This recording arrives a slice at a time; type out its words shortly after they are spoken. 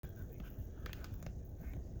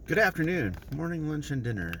Good afternoon, morning, lunch, and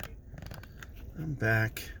dinner. I'm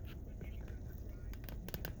back.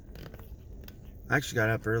 I actually got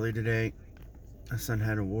up early today. My son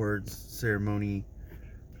had an awards ceremony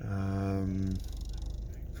um,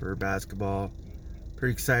 for basketball.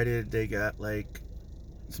 Pretty excited. They got like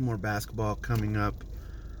some more basketball coming up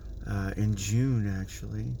in June,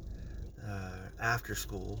 actually, after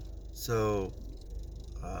school. So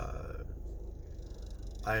uh,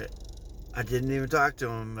 I I didn't even talk to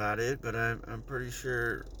him about it, but I'm pretty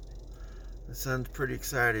sure my son's pretty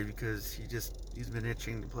excited because he's been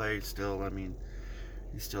itching to play still. I mean,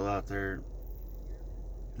 he's still out there.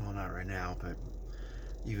 Well, not right now, but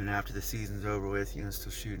even after the season's over with,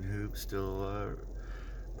 still shooting hoops, still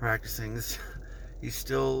practicing. He's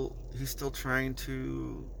still trying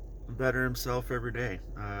to better himself every day.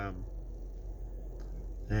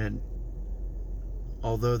 And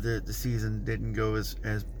although the season didn't go as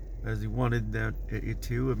he wanted it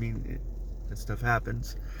to, I mean, that stuff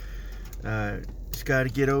happens. Just got to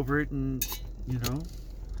get over it and you know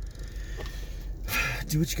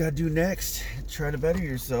do what you got to do next. Try to better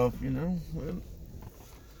yourself.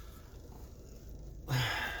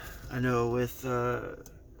 I know with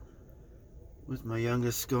my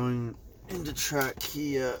youngest going into track,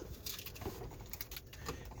 he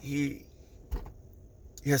he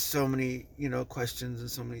has so many questions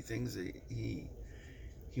and so many things that he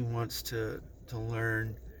wants to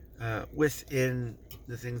learn within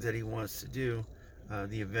the things that he wants to do,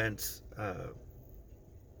 the events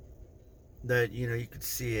that you could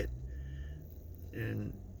see it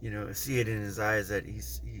and see it in his eyes that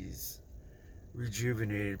he's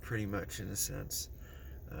rejuvenated pretty much in a sense.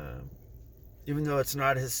 Um, Even though it's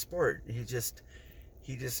not his sport, he just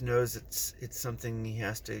knows it's something he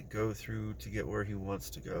has to go through to get where he wants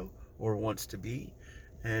to go or wants to be,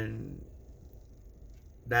 and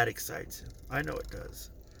that excites him. I know it does.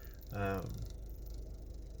 Um,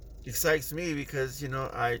 Excites me because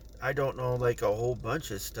I don't know like a whole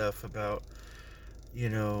bunch of stuff about you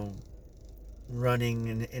know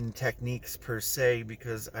running and techniques per se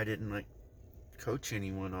because I didn't like coach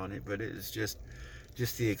anyone on it, but it is just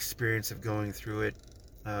the experience of going through it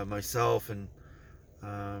myself and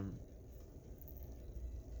um,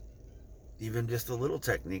 even just the little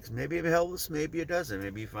techniques. Maybe it helps, maybe it doesn't.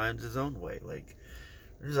 Maybe he finds his own way. Like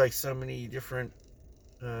there's like so many different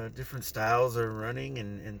styles of running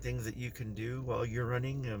and things that you can do while you're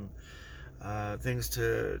running, and things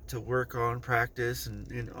to work on, practice,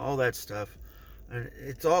 and all that stuff. And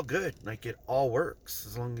it's all good. Like it all works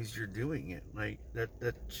as long as you're doing it. Like that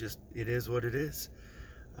just it is what it is.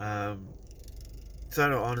 Um, so I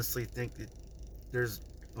don't honestly think that there's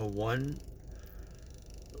a one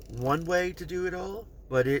way to do it all,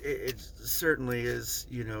 but it certainly is,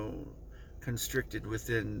 constricted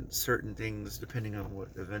within certain things depending on what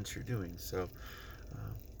events you're doing. So,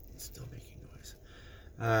 it's still making noise.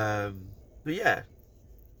 But yeah,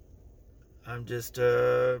 I'm just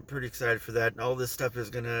pretty excited for that. All this stuff is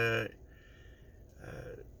gonna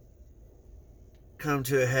uh, come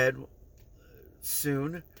to a head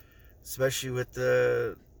soon, especially with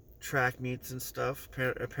the track meets and stuff.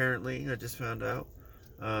 Apparently, I just found out.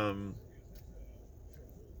 Um,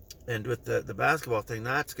 and with the basketball thing,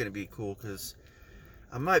 that's going to be cool because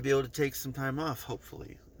I might be able to take some time off,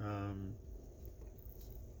 hopefully.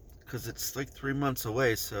 Because it's like 3 months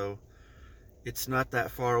away, so it's not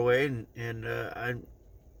that far away, and I'm.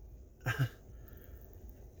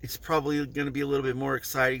 It's probably going to be a little bit more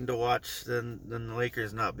exciting to watch than the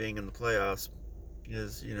Lakers not being in the playoffs,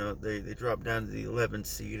 because they dropped down to the 11th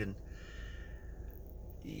seed, and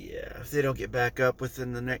yeah, if they don't get back up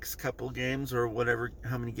within the next couple games or whatever,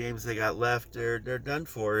 how many games they got left, they're done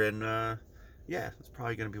for, and yeah, it's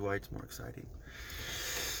probably going to be why it's more exciting.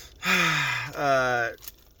 uh,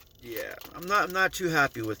 yeah, I'm not too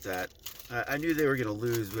happy with that. I knew they were going to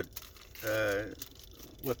lose, but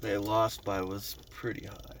what they lost by was pretty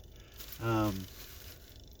high.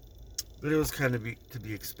 But it was kind of to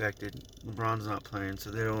be expected. LeBron's not playing,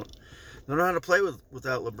 so they don't know how to play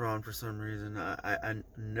without LeBron for some reason. I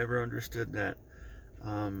never understood that.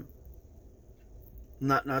 Um,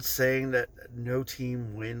 not saying that no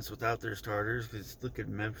team wins without their starters, because look at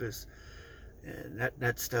Memphis, and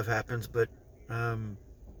that stuff happens. But um,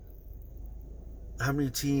 how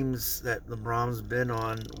many teams that LeBron's been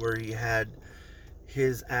on where he had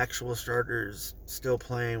his actual starters still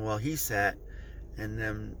playing while he sat and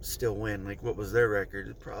them still win? Like, what was their record?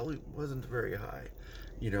 It probably wasn't very high,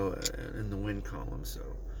 in the win column. So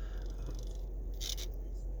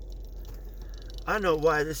I know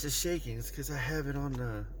why this is shaking. It's because I have it on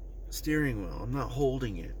the steering wheel. I'm not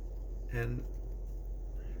holding it, and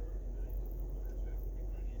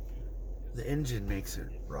the engine makes it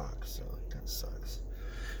rock, so it kind of sucks.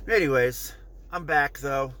 But anyways, I'm back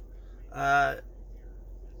though.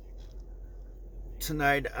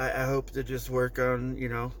 Tonight I hope to just work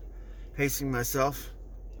on, pacing myself,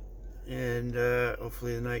 and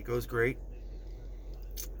hopefully the night goes great.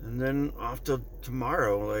 And then off to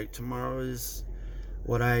tomorrow. Like, tomorrow is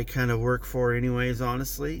what I kind of work for anyways,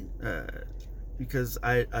 honestly, because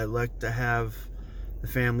I like to have the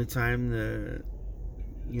family time,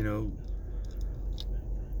 you know,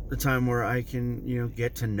 the time where I can,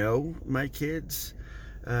 get to know my kids,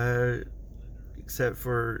 except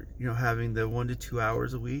for, having the 1 to 2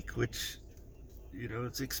 hours a week, which,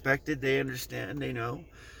 it's expected. They understand, they know.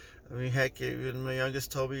 I mean, heck, even my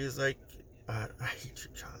youngest told me, he's like, I hate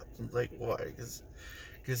your job. I'm like, why? Because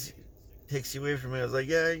it takes you away from me. I was like,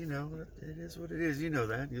 yeah, it is what it is. You know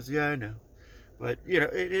that. He goes, yeah, I know. But,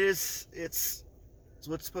 it's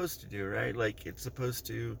what it's supposed to do, right? Like, it's supposed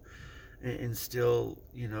to instill,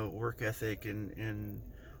 work ethic, and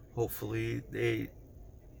hopefully they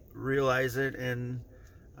realize it and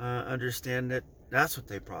understand that that's what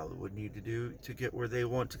they probably would need to do to get where they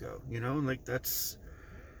want to go, and like, that's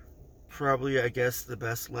probably, I guess, the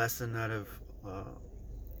best lesson out of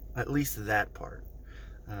at least that part.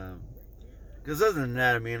 Because other than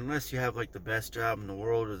that, I mean, unless you have like the best job in the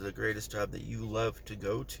world or the greatest job that you love to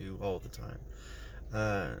go to all the time,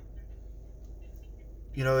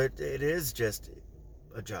 it is just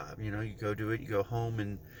a job. You go do it, you go home,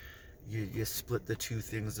 and you split the two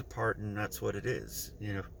things apart, and that's what it is.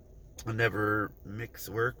 I never mix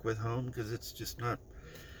work with home, because it's just not,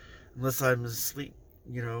 unless I'm asleep,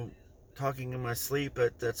 talking in my sleep,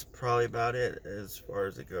 but that's probably about it as far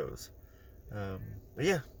as it goes. But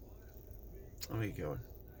yeah, I'm gonna get going.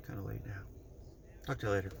 Kind of late now. Talk to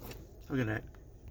you later. Have a good night.